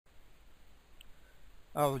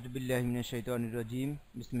আউযু বিল্লাহি মিনাশ শাইতানির রাজিম।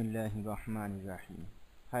 বিসমিল্লাহির রহমানির রহিম।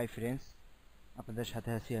 হাই ফ্রেন্ডস, আপনাদের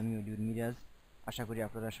সাথে আছি আমি অলিউর মিরাজ। আশা করি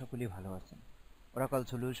আপনারা সকলেই ভালো আছেন। ওরাকল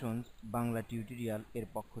সলিউশনস বাংলা টিউটোরিয়াল এর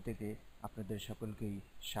পক্ষ থেকে আপনাদের সকলকেই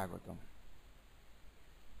স্বাগতম।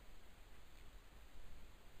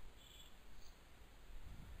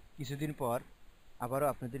 কিছুদিন পর আবারও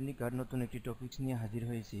আপনাদের নিকট নতুন একটি টপিকস নিয়ে হাজির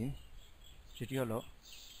হয়েছি। সেটি হলো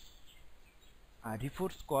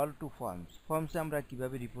রিপোর্টস কল টু ফর্মস। ফর্মসে আমরা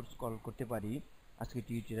কিভাবে রিপোর্টস কল করতে পারি, আজকে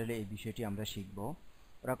টিউটোরিয়ালে এই বিষয়টি আমরা শিখব।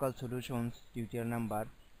 Oracle solutions tutorial number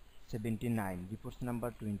 79, reports number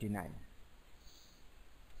 29।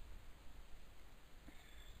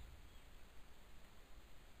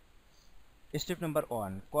 Step number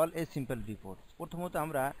 1, call a simple report. প্রথমত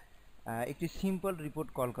আমরা একটি সিম্পল রিপোর্ট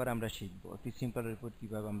কল করা আমরা শিখব। একটি সিম্পল রিপোর্ট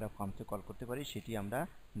কিভাবে আমরা ফর্মসে কল করতে পারি সেটি আমরা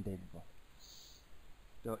দেখব।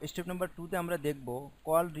 তো স্টেপ নাম্বার 2তে আমরা দেখব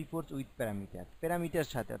call report with parameter. Parameter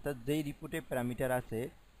সাথে, অর্থাৎ যেই রিপোর্টে প্যারামিটার আছে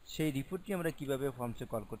সেই রিপোর্টটি আমরা কিভাবে ফর্মসে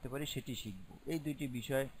কল করতে পারি সেটি শিখব। এই দুইটি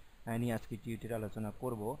বিষয় নিয়ে আজকে টিউটোরিয়াল আলোচনা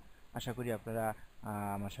করব। আশা করি আপনারা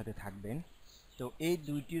আমার সাথে থাকবেন। তো এই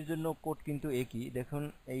দুইটির জন্য কোড কিন্তু একই। দেখুন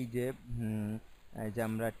এই যে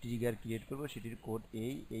আমরা ট্রিগার ক্রিয়েট করব সেটির কোড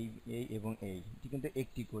এই এবং এই, এটি কিন্তু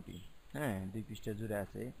একটি কোডই। হ্যাঁ, 2 পৃষ্ঠা জুড়ে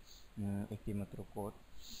আছে একটি মাত্র কোড।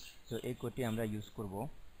 তো এই কোডটি আমরা ইউজ করব।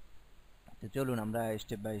 তো চলুন আমরা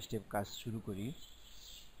স্টেপ বাই স্টেপ কাজ শুরু করি।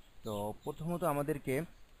 তো প্রথমত আমাদেরকে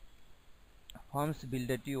ফর্মস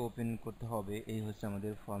বিল্ডারটি ওপেন করতে হবে। এই হচ্ছে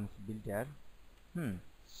আমাদের ফর্মস বিল্ডার।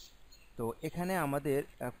 তো এখানে আমাদের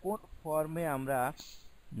কোড ফর্মে আমরা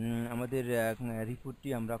আমাদের রিপোর্টটি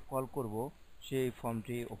আমরা কল করব, সেই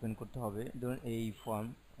ফর্মটি ওপেন করতে হবে। ধরুন এই ফর্ম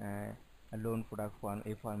লোন প্রোডাক্ট ফর্ম,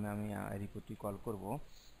 এই ফর্মে আমি রিপোর্টটি কল করব।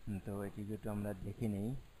 তো এটিকে একটু আমরা দেখে নেই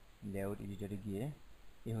লেআউট এডিটরে গিয়ে।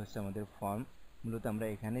 এই হচ্ছে আমাদের ফর্ম, মূলত আমরা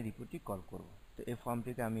এখানে রিপোর্টটি কল করব। তো এই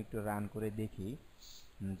ফর্মটিকে আমি একটু রান করে দেখি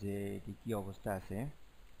যে এটি কী অবস্থা আছে।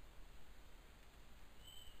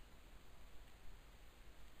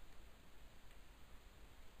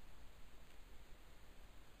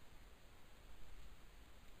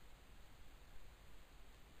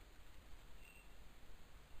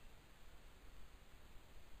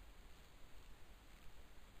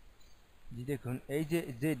 জি দেখুন, এই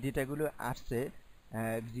যে ডেটাগুলো আসছে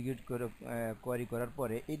এক্সিকিউট করে কোয়ারি করার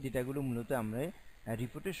পরে, এই ডেটাগুলো মূলত আমরা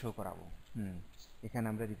রিপোর্টে শো করাবো। এখানে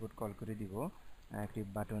আমরা রিপোর্ট কল করে দিব একটি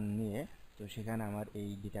বাটন নিয়ে। তো সেখানে আমার এই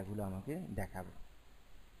ডেটাগুলো আমাকে দেখাবে।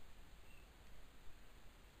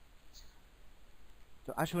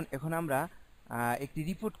 তো আসুন এখন আমরা একটি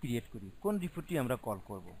রিপোর্ট ক্রিয়েট করি। কোন রিপোর্টটি আমরা কল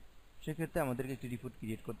করব, সেক্ষেত্রে আমাদেরকে একটি রিপোর্ট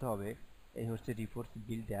ক্রিয়েট করতে হবে। এই হচ্ছে রিপোর্টস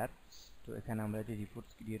বিল্ডার। তো এখানে আমরা একটি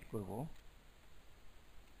রিপোর্টস ক্রিয়েট করব।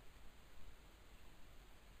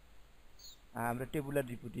 আমরা টেবুলার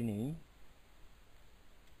রিপোর্টই নেই।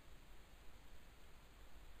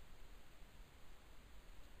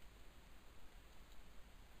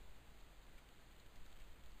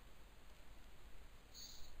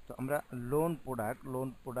 তো আমরা লোন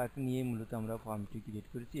প্রোডাক্ট নিয়ে মূলত আমরা ফর্মটি ক্রিয়েট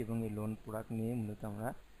করেছি, এবং এই লোন প্রোডাক্ট নিয়ে মূলত আমরা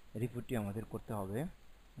রিপোর্টটি আমাদের করতে হবে।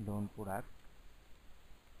 Loan product.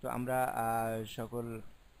 তো আমরা সকল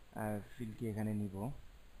ফিল্ডকে এখানে নিব।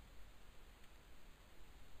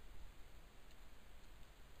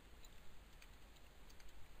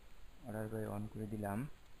 অর্ডার বাই অন করে দিলাম।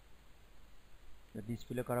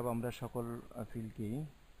 ডিসপ্লে করাবো আমরা সকল ফিল্ডকেই।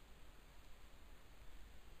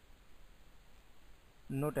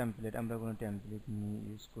 নো টেমপ্লেট, আমরা কোনো টেমপ্লেট নিয়ে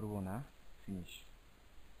ইউজ করব না। ফিনিশ।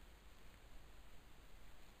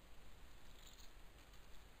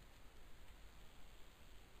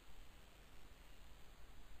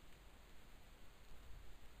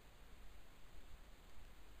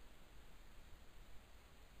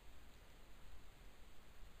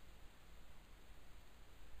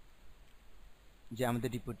 যে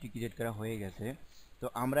আমাদের রিপোর্টটি ক্রিয়েট করা হয়ে গেছে। তো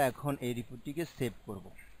আমরা এখন এই রিপোর্টটিকে সেভ করব।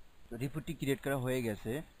 তো রিপোর্টটি ক্রিয়েট করা হয়ে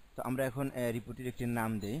গেছে। তো আমরা এখন রিপোর্টের একটি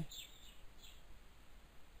নাম দেই।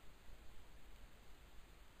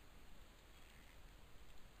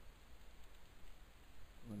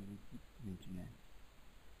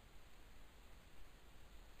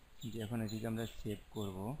 যে এখন এটিকে আমরা সেভ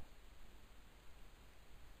করব।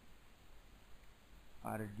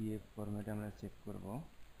 RDF ফরম্যাটে আমরা সেভ করব।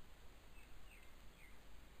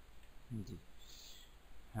 জি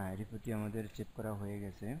হ্যাঁ, রিপোর্টটি আমাদের সেভ করা হয়ে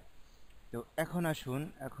গেছে। তো এখন আসুন,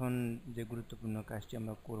 এখন যে গুরুত্বপূর্ণ কাজটি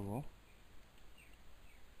আমরা করব,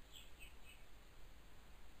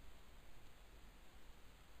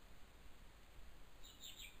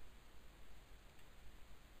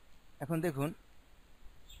 এখন দেখুন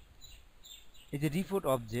এই যে রিপোর্ট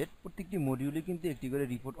অবজেক্ট, প্রত্যেকটি মডিউলে কিন্তু একটি করে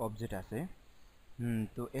রিপোর্ট অবজেক্ট আছে।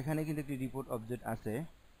 তো এখানে কিন্তু একটি রিপোর্ট অবজেক্ট আছে,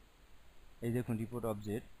 এই দেখুন রিপোর্ট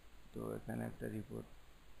অবজেক্ট। তো এখানে একটা রিপোর্ট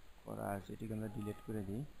করা আছে, এটিকে আমরা ডিলিট করে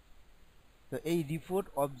দিই। তো এই রিপোর্ট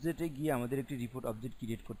অবজেক্টে গিয়ে আমাদের একটি রিপোর্ট অবজেক্ট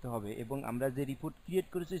ক্রিয়েট করতে হবে, এবং আমরা যে রিপোর্ট ক্রিয়েট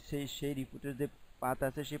করেছি সেই রিপোর্টের যে পাথ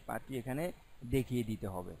আছে সেই পাথটি এখানে দেখিয়ে দিতে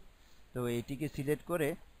হবে। তো এটিকে সিলেক্ট করে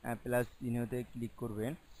প্লাস চিহ্নতে ক্লিক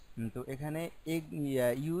করবেন। তো এখানে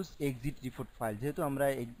ইউজ এক্সিট রিপোর্ট ফাইল, যেহেতু আমরা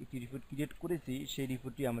একটি রিপোর্ট ক্রিয়েট করেছি সেই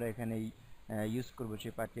রিপোর্টটি আমরা এখানে ইউজ করব,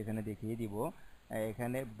 সেই পার্টটি এখানে দেখিয়ে দিব।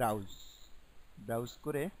 এখানে ব্রাউজ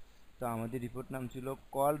করে, তো আমাদের রিপোর্ট নাম ছিল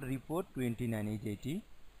কল রিপোর্ট 29, এই যে এটি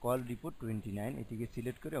কল রিপোর্ট 29, এটিকে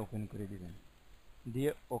সিলেক্ট করে ওপেন করে দিবেন,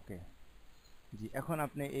 দিয়ে ওকে। জি, এখন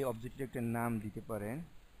আপনি এই অবজেক্টের একটা নাম দিতে পারেন,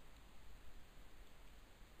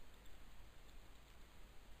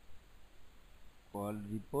 কল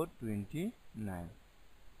রিপোর্ট 29,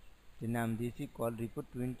 যে নাম দিয়েছি কল রিপোর্ট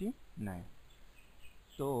 29।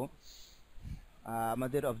 তো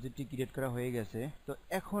আমাদের অবজেক্টটি ক্রিয়েট করা হয়ে গেছে। তো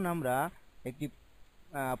এখন আমরা একটি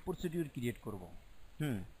প্রসিডিউর ক্রিয়েট করব।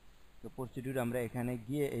 তো প্রসিডিউর আমরা এখানে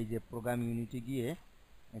গিয়ে এই যে প্রোগ্রাম ইউনিটে গিয়ে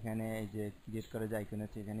এখানে এই যে ক্রিয়েট করা যায় আইকন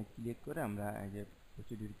আছে, এখানে ক্লিক করে আমরা এই যে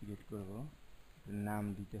প্রসিডিউর ক্রিয়েট করব। নাম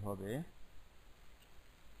দিতে হবে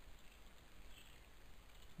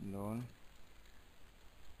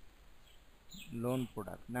লোন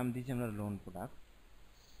প্রোডাক্ট, নাম দিয়েছি আমরা লোন প্রোডাক্ট।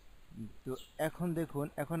 তো এখন দেখুন,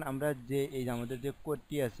 এখন আমরা যে এই আমাদের যে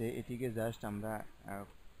কোডটি আছে এটিকে জাস্ট আমরা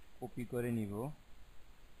কপি করে নিব,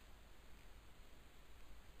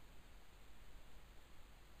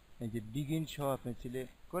 এই যে বিগিন সহ আপনি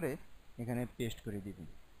সিলেক্ট করে এখানে পেস্ট করে দিবেন।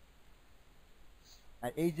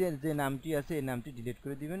 আর এই যে নামটি আছে এই নামটি ডিলিট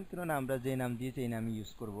করে দিবেন, কেননা আমরা যে নাম দিয়েছি এই নামই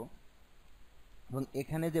ইউজ করব। এবং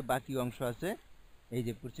এখানে যে বাকি অংশ আছে এই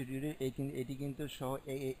যে প্রসিডিউরে এটি কিন্তু সহ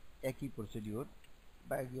একই প্রসিডিউর,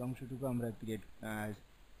 বাকি অংশটুকু আমরা ক্রিয়েট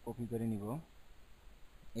কপি করে নিব,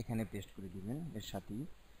 এখানে পেস্ট করে দিবেন এর সাথেই।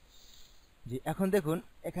 জি, এখন দেখুন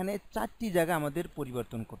এখানে 4টি জায়গা আমাদের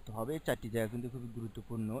পরিবর্তন করতে হবে, 4টি জায়গা কিন্তু খুবই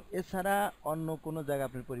গুরুত্বপূর্ণ, এছাড়া অন্য কোনো জায়গা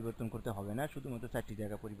আপনার পরিবর্তন করতে হবে না, শুধুমাত্র 4টি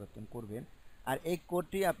জায়গা পরিবর্তন করবেন। আর এই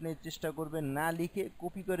কোডটি আপনি চেষ্টা করবেন না লিখে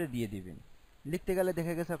কপি করে দিয়ে দিবেন। লিখতে গেলে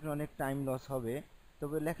দেখা গেছে আপনার অনেক টাইম লস হবে,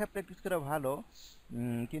 তবে লেখা প্র্যাকটিস করা ভালো।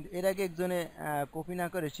 কিন্তু এর আগে একজনে কপি না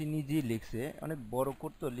করে সে নিজেই লিখছে, অনেক বড়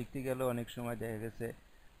কোড তো লিখতে গেলেও অনেক সময় দেখা গেছে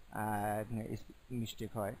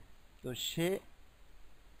মিস্টেক হয়। তো সে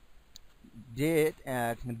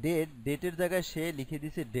ডেটের জায়গায় সে লিখে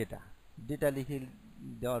দিয়েছে ডেটা লিখে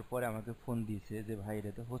দেওয়ার পরে আমাকে ফোন দিয়েছে যে ভাই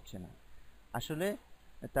এটা তো হচ্ছে না। আসলে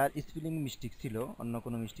তার স্পেলিং মিস্টেক ছিল, অন্য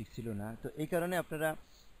কোনো মিস্টেক ছিল না। তো এই কারণে আপনারা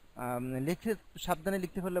লিখে সাবধানে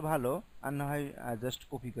লিখতে পারলে ভালো, আর না হয় জাস্ট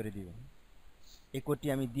কপি করে দিবেন। এই কোডটি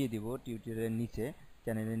আমি দিয়ে দিব টিউটোরিয়ালের নিচে,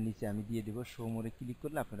 চ্যানেলের নিচে আমি দিয়ে দিব, শো মোরে ক্লিক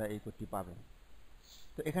করলে আপনারা এই কোডটি পাবেন।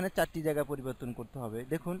 তো এখানে 4টি জায়গা পরিবর্তন করতে হবে।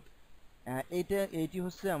 দেখুন এইটি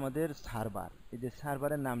হচ্ছে আমাদের সার্ভার, এই যে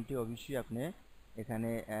সার্ভারের নামটি অবশ্যই আপনি এখানে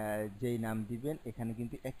যেই নাম দিবেন এখানে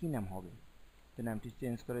কিন্তু একই নাম হবে। তো নামটি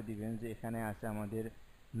চেঞ্জ করে দিবেন, যে এখানে আছে আমাদের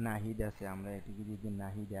নাহিদ আছে, আমরা এটিকে দিয়ে দিই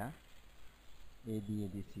নাহিদা, এ দিয়ে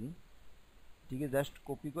দিছি, ঠিক আছে, জাস্ট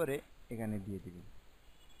কপি করে এখানে দিয়ে দিবেন।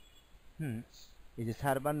 এই যে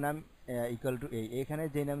সার্ভার নাম ইকুয়াল টু এখানে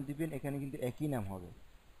যে নাম দিবেন এখানে কিন্তু একই নাম হবে,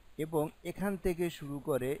 এবং এখান থেকে শুরু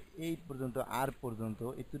করে এই পর্যন্ত আর পর্যন্ত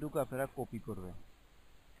এতটুকু আপনারা কপি করবেন।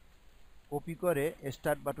 কপি করে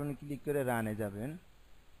স্টার্ট বাটনে ক্লিক করে রানে যাবেন,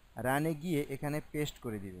 রানে গিয়ে এখানে পেস্ট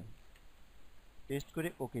করে দিবেন, পেস্ট করে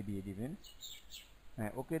ওকে দিয়ে দিবেন।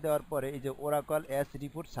 হ্যাঁ, ওকে দেওয়ার পরে এই যে Oracle as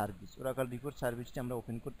report service, Oracle report সার্ভিসটি আমরা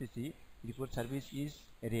ওপেন করতেছি। রিপোর্ট সার্ভিস ইজ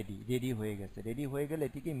রেডি হয়ে গেছে। রেডি হয়ে গেলে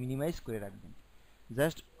এটিকে মিনিমাইজ করে রাখবেন,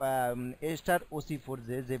 জাস্ট STAR-OC4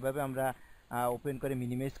 যেভাবে আমরা ওপেন করে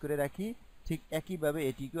মিনিমাইজ করে রাখি, ঠিক একইভাবে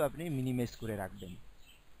এটিকেও আপনি মিনিমাইজ করে রাখবেন।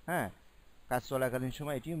 হ্যাঁ, কাজ চলাকালীন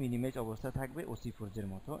সময় এটিও মিনিমাইজ অবস্থা থাকবে OC4 এর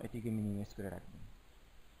মতো, এটিকে মিনিমাইজ করে রাখবেন।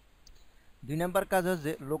 2 নাম্বার কাজ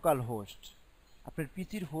হচ্ছে লোকাল হোস্ট। আপনার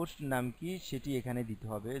পিসির হোস্ট নাম কি সেটি এখানে দিতে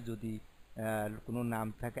হবে, যদি কোনো নাম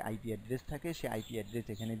থাকে, আইপি অ্যাড্রেস থাকে, সে আইপি অ্যাড্রেস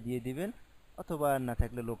এখানে দিয়ে দিবেন, অথবা না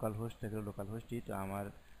থাকলে লোকাল হোস্ট থাকলে লোকাল হোস্টই। তো আমার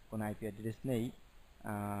কোনো আইপি অ্যাড্রেস নেই,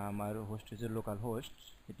 আমার হোস্ট হচ্ছে লোকাল হোস্ট,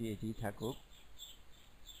 এটিই থাকুক।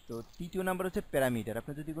 তো 3য় নাম্বার হচ্ছে প্যারামিটার।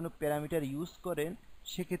 আপনি যদি কোনো প্যারামিটার ইউজ করেন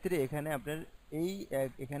সেক্ষেত্রে এখানে আপনার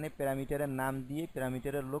এখানে প্যারামিটারের নাম দিয়ে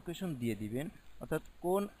প্যারামিটারের লোকেশন দিয়ে দিবেন, অর্থাৎ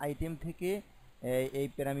কোন আইটেম থেকে এই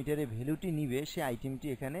প্যারামিটারের ভ্যালুটি নিবে সেই আইটেমটি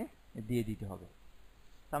এখানে দিয়ে দিতে হবে।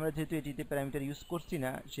 আমরা যেহেতু এটিতে প্যারামিটার ইউজ করছি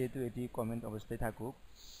না সেহেতু এটি কমেন্ট অবস্থায় থাকুক।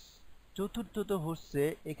 চতুর্থত হচ্ছে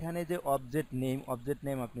এখানে যে অবজেক্ট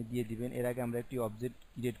নেম আপনি দিয়ে দিবেন। এর আগে আমরা একটি অবজেক্ট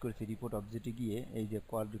ক্রিয়েট করেছি রিপোর্ট অবজেক্টে গিয়ে, এই যে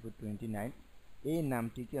কল রিপোর্ট 29, এই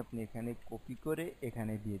নামটিকে আপনি এখানে কপি করে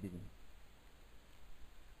এখানে দিয়ে দিবেন।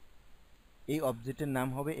 এই অবজেক্টের নাম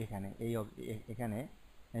হবে এখানে এখানে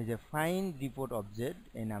এই যে ফাইন্ড রিপোর্ট অবজেক্ট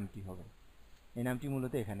এই নামটি হবে, এই নামটি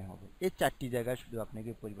মূলত এখানে হবে। এই 4টি জায়গায় শুধু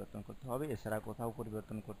আপনাকে পরিবর্তন করতে হবে, এছাড়া কোথাও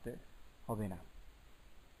পরিবর্তন করতে হবে না।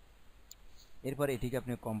 এরপর এটিকে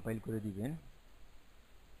আপনি কম্পাইল করে দিবেন।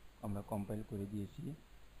 আমরা কম্পাইল করে দিয়েছি।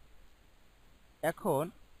 এখন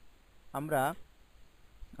আমরা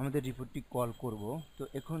আমাদের রিপোর্টটি কল করব। তো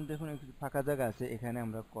এখন দেখুন একটু ফাঁকা জায়গা আছে, এখানে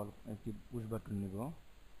আমরা একটি পুশ বাটন নিব।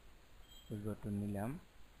 পুশ বাটন নিলাম,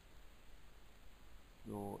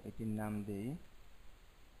 তো এটির নাম দেই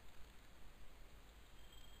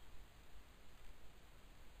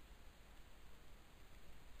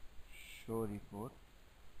শো রিপোর্ট।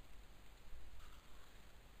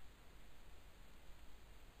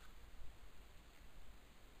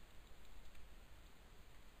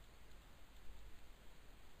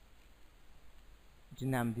 এটির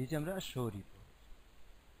নাম দিয়েছি আমরা শো রিপোর্ট।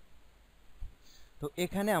 তো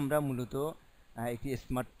এখানে আমরা মূলত একটি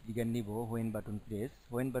স্মার্ট ট্রিগার নিব, when button press.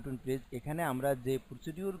 When button press এখানে আমরা যে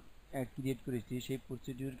প্রসিডিউর ক্রিয়েট করেছি সেই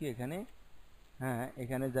প্রসিডিউরকে এখানে,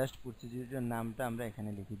 এখানে জাস্ট প্রসিডিউরের নামটা আমরা এখানে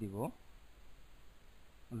লিখে দিব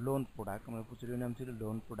লোন প্রোডাক্ট। আমার প্রসিডিউর নাম ছিল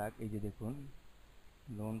লোন প্রোডাক্ট। এই যে দেখুন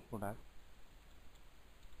লোন প্রোডাক্ট,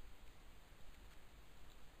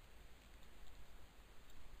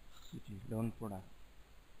 লোন প্রোডাক্ট।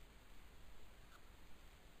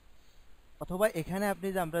 অথবা এখানে আপনি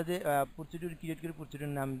যে আমরা যে প্রসিডিউর ক্রিয়েট করে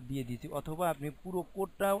প্রসিডিউর নাম দিয়ে দিয়েছি, অথবা আপনি পুরো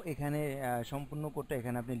কোডটাও এখানে সম্পূর্ণ কোডটা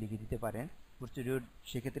এখানে আপনি লিখে দিতে পারেন। প্রসিডিউর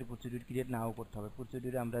সেক্ষেত্রে প্রসিডিউর ক্রিয়েট নাও করতে হবে,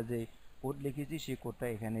 প্রসিডিউরে আমরা যে কোড লিখেছি সেই কোডটা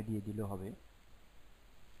এখানে দিয়ে দিলেও হবে।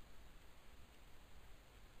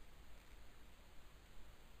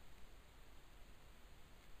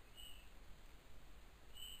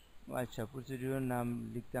 আচ্ছা, প্রসিডিউরের নাম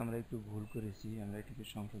লিখতে আমরা একটু ভুল করেছি, আমরা এটিকে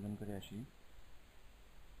সংশোধন করে আসি।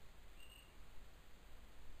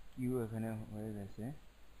 কিউ এখানে হয়ে গেছে।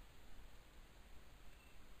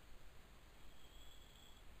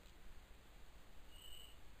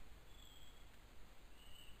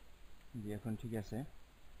 জি, এখন ঠিক আছে।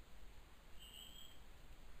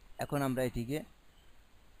 এখন আমরা এটিকে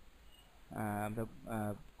আমরা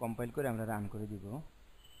কম্পাইল করে আমরা রান করে দিব।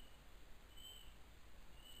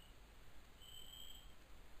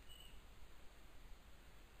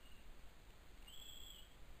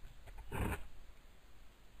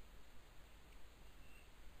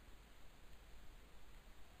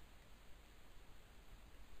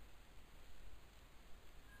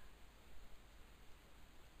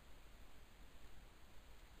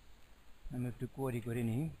 আমি একটু কোয়ারি করে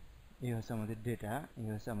নিই। এই হচ্ছে আমাদের ডেটা, এই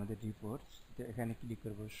হচ্ছে আমাদের রিপোর্ট। তো এখানে ক্লিক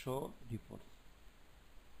করব শো রিপোর্ট।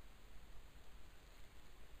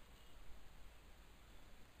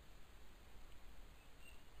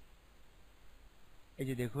 এই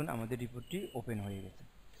যে দেখুন আমাদের রিপোর্টটি ওপেন হয়ে গেছে।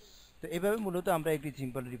 তো এইভাবে মূলত আমরা একটি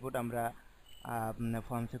সিম্পল রিপোর্ট আমরা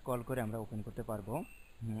ফর্মসে কল করে আমরা ওপেন করতে পারবো।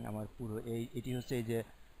 আমার পুরো এটি হচ্ছে এই যে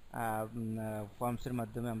ফর্মসের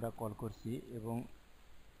মাধ্যমে আমরা কল করছি, এবং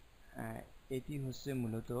এটি হচ্ছে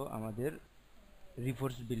মূলত আমাদের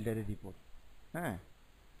রিপোর্টস বিল্ডারের রিপোর্ট। হ্যাঁ,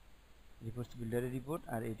 রিপোর্টস বিল্ডারের রিপোর্ট।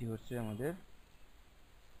 আর এটি হচ্ছে আমাদের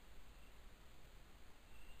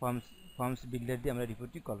ফর্মস বিল্ডার দিয়ে আমরা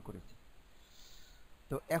রিপোর্টটি কল করেছি।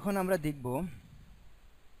 তো এখন আমরা দেখব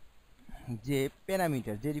যে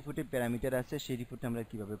প্যারামিটার, যে রিপোর্টে প্যারামিটার আছে সেই রিপোর্টে আমরা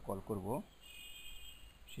কিভাবে কল করব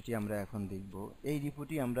সেটি আমরা এখন দেখব। এই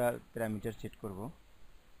রিপোর্টই আমরা প্যারামিটার সেট করব।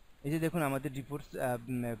 এই যে দেখুন আমাদের রিপোর্টস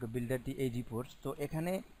বিল্ডারটি এই রিপোর্টস। তো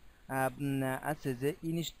এখানে আছে যে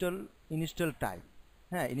ইনস্টল টাইপ।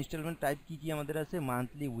 হ্যাঁ, ইনস্টলমেন্ট টাইপ কি কি আমাদের আছে,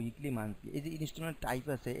 মান্থলি, উইকলি, মান্থলি। এই যে ইনস্টলমেন্ট টাইপ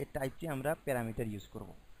আছে, এই টাইপটি আমরা প্যারামিটার ইউজ করব।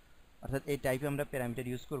 অর্থাৎ এই টাইপে আমরা প্যারামিটার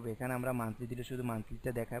ইউজ করব। এখানে আমরা মান্থলি দিলে শুধু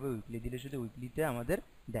মান্থলিটা দেখাবে, উইকলি দিলে শুধু উইকলিটা আমাদের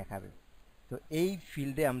দেখাবে। তো এই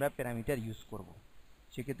ফিল্ডে আমরা প্যারামিটার ইউজ করব।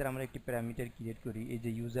 সেক্ষেত্রে আমরা একটি প্যারামিটার ক্রিয়েট করি। এই যে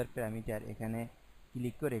ইউজার প্যারামিটার, এখানে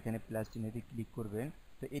ক্লিক করে এখানে প্লাস চিহ্নতে ক্লিক করবেন।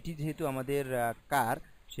 তো এটি যেহেতু আমাদের কার,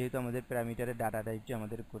 সেহেতু আমাদের প্যারামিটারের ডাটা টাইপটি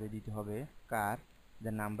আমাদের করে দিতে হবে কার,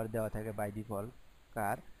 যার নাম্বার দেওয়া থাকে বাই ডিফল্ট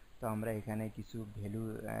কার। তো আমরা এখানে কিছু ভ্যালু,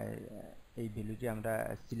 এই ভ্যালুটি আমরা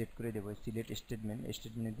সিলেক্ট করে দেব। সিলেক্ট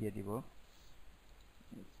স্টেটমেন্ট দিয়ে দিব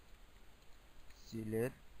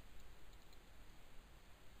select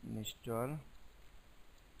install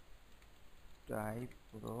type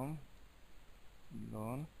from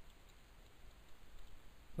loan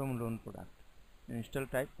product. Install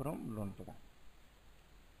type from loan product.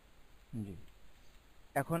 জি,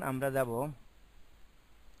 এখন আমরা যাব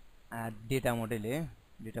ডেটা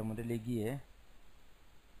মডেলে গিয়ে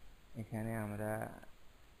এখানে আমরা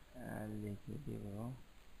লিখে দেব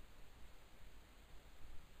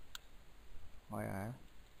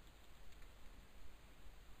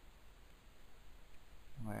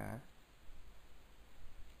where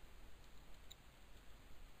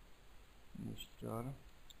install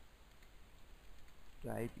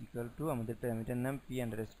type equal to আমাদের প্যারামিটার নাম p_1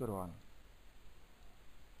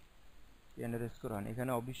 p_1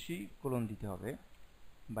 এখানে অবশ্যই কোলন দিতে হবে,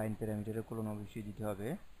 বাইন্ড প্যারামিটারের কোলন অবশ্যই দিতে হবে।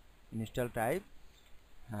 Install type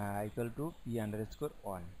equal to p_1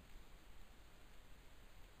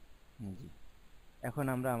 জি। এখন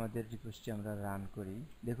আমরা আমাদের রিকোয়েস্টটি আমরা রান করি।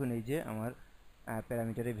 দেখুন এই যে আমার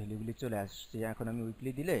প্যারামিটারের ভ্যালুগুলি চলে আসছে। এখন আমি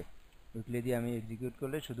উইকলি দিলে, উইকলি দিয়ে আমি এক্সিকিউট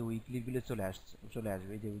করলে শুধু উইকলিগুলো চলে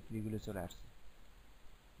আসবে। এই যে উইকলিগুলো চলে আসছে।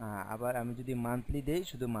 আবার আমি যদি মান্থলি দেই,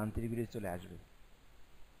 শুধু মান্থলিগুলি চলে আসবে।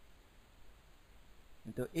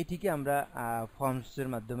 তো এটিকে আমরা ফর্মসের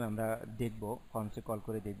মাধ্যমে আমরা দেখব, ফর্মসে কল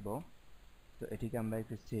করে দেখব। তো এটিকে আমরা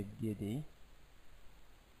একটু সেভ দিয়ে দিই।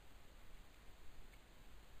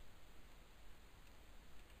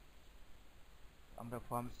 আমরা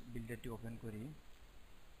ফর্মস বিল্ডারটি ওপেন করি।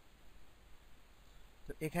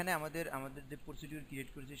 তো এখানে আমাদের যে প্রসিডিউর ক্রিয়েট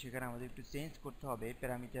করেছি সেখানে আমাদের একটু চেঞ্জ করতে হবে।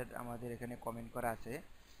 প্যারামিটার আমাদের এখানে কমেন্ট করা আছে,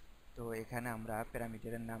 তো এখানে আমরা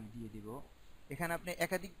প্যারামিটারের নাম দিয়ে দিব। এখানে আপনি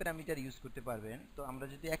একাধিক প্যারামিটার ইউজ করতে পারবেন। তো আমরা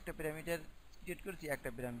যদি একটা প্যারামিটার ক্রিয়েট করেছি, একটা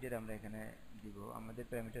প্যারামিটার আমরা এখানে দিব। আমাদের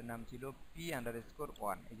প্যারামিটার নাম ছিল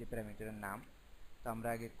p_1, এই যে প্যারামিটারের নাম। তো আমরা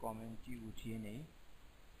আগে কমেন্টটি উঠিয়ে নেই।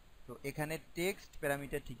 তো এখানে টেক্সট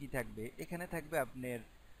প্যারামিটার ঠিকই থাকবে, এখানে থাকবে আপনার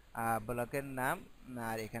ব্লকের নাম,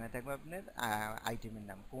 আর এখানে থাকবে আপনার আইটেমের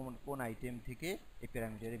নাম, কোন আইটেম থেকে এই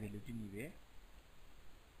প্যারামিটারের ভ্যালুটি নিবে।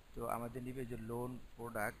 তো আমাদের নিবে যে লোন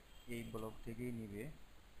প্রোডাক্ট, এই ব্লক থেকেই নিবে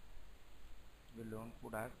লোন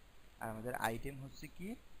প্রোডাক্ট। আর আমাদের আইটেম হচ্ছে কি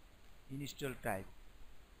ইনস্টল টাইপ।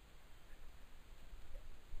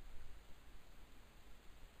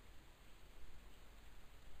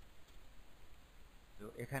 তো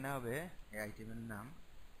এখানে হবে এই আইটেমের নাম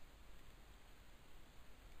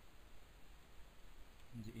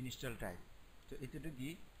যে ইনস্টল টাইপ। তো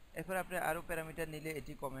এতটুকুই। এরপর আপনি আরও প্যারামিটার নিলে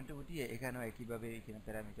এটি কমেন্টে উঠিয়ে এখানেও একইভাবে এখানে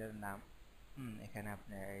প্যারামিটারের নাম এখানে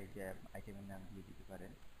আপনি এই যে আইটেমের নাম দিয়ে দিতে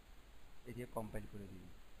পারেন। এই যে কম্পাইল করে দিই,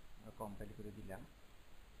 কম্পাইল করে দিলাম।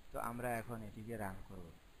 তো আমরা এখন এটিকে রান করব,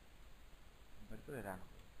 কম্পাইল করে রান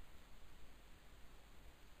করব।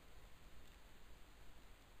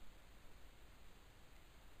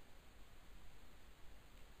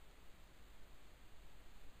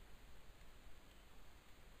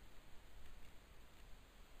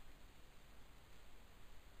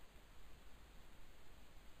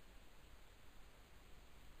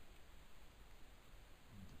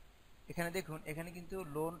 এখানে দেখুন, এখানে কিন্তু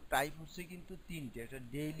লোন টাইপ হচ্ছে কিন্তু তিনটে, একটা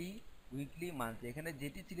ডেইলি, উইকলি, মান্থলি। এখানে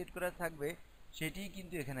যেটি সিলেক্ট করা থাকবে সেটিই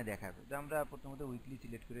কিন্তু এখানে দেখাবে। তো আমরা প্রথমত উইকলি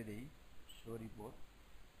সিলেক্ট করে দেই, শো রিপোর্ট।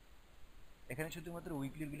 এখানে শুধুমাত্র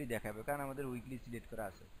উইকলিগুলি দেখাবে, কারণ আমাদের উইকলি সিলেক্ট করা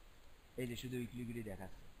আছে। এই যে শুধু উইকলিগুলি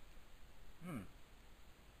দেখাচ্ছে।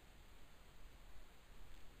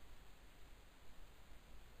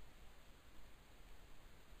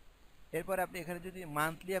 এরপর আপনি এখানে যদি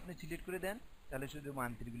মান্থলি আপনি সিলেক্ট করে দেন, তাহলে শুধু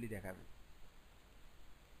মান্থলিগুলি দেখাবে।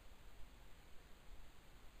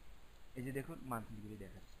 এই যে দেখুন মান্থলিগুলি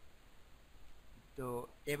দেখাচ্ছে। তো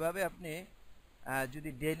এভাবে আপনি যদি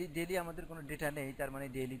ডেইলি আমাদের কোনো ডেটা নেই, তার মানে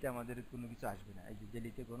ডেইলিতে আমাদের কোনো কিছু আসবে না। এই যে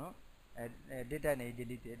ডেইলিতে কোনো ডেটা নেই,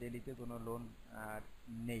 ডেইলিতে কোনো লোন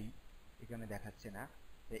নেই, এখানে দেখাচ্ছে না।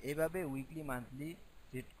 তো এইভাবে উইকলি, মান্থলি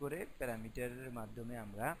সেট করে প্যারামিটারের মাধ্যমে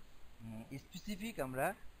আমরা স্পেসিফিক আমরা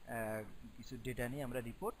কিছু ডেটা নিয়ে আমরা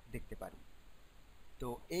রিপোর্ট দেখতে পারি। তো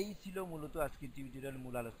এই ছিল মূলত আজকের টিউটোরিয়াল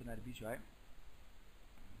মূল আলোচনার বিষয়।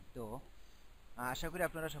 তো আশা করি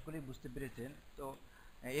আপনারা সকলেই বুঝতে পেরেছেন। তো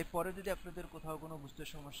এরপরে যদি আপনাদের কোথাও কোনো বুঝতে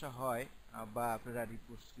সমস্যা হয় বা আপনারা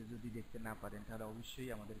রিপোর্টসকে যদি দেখতে না পারেন, তাহলে অবশ্যই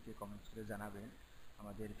আমাদেরকে কমেন্টস করে জানাবেন।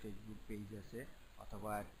 আমাদের ফেসবুক পেজ আছে,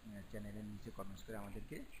 অথবা চ্যানেলের নিচে কমেন্টস করে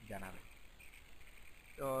আমাদেরকে জানাবেন।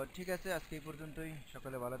 তো ঠিক আছে, আজকে এই পর্যন্তই।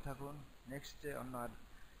 সকলে ভালো থাকুন।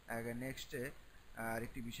 নেক্সটে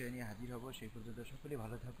আরেকটি বিষয় নিয়ে হাজির হব। সেই পর্যন্ত সকলেই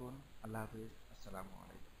ভালো থাকুন। আল্লাহ হাফেজ, আসসালামু আলাইকুম।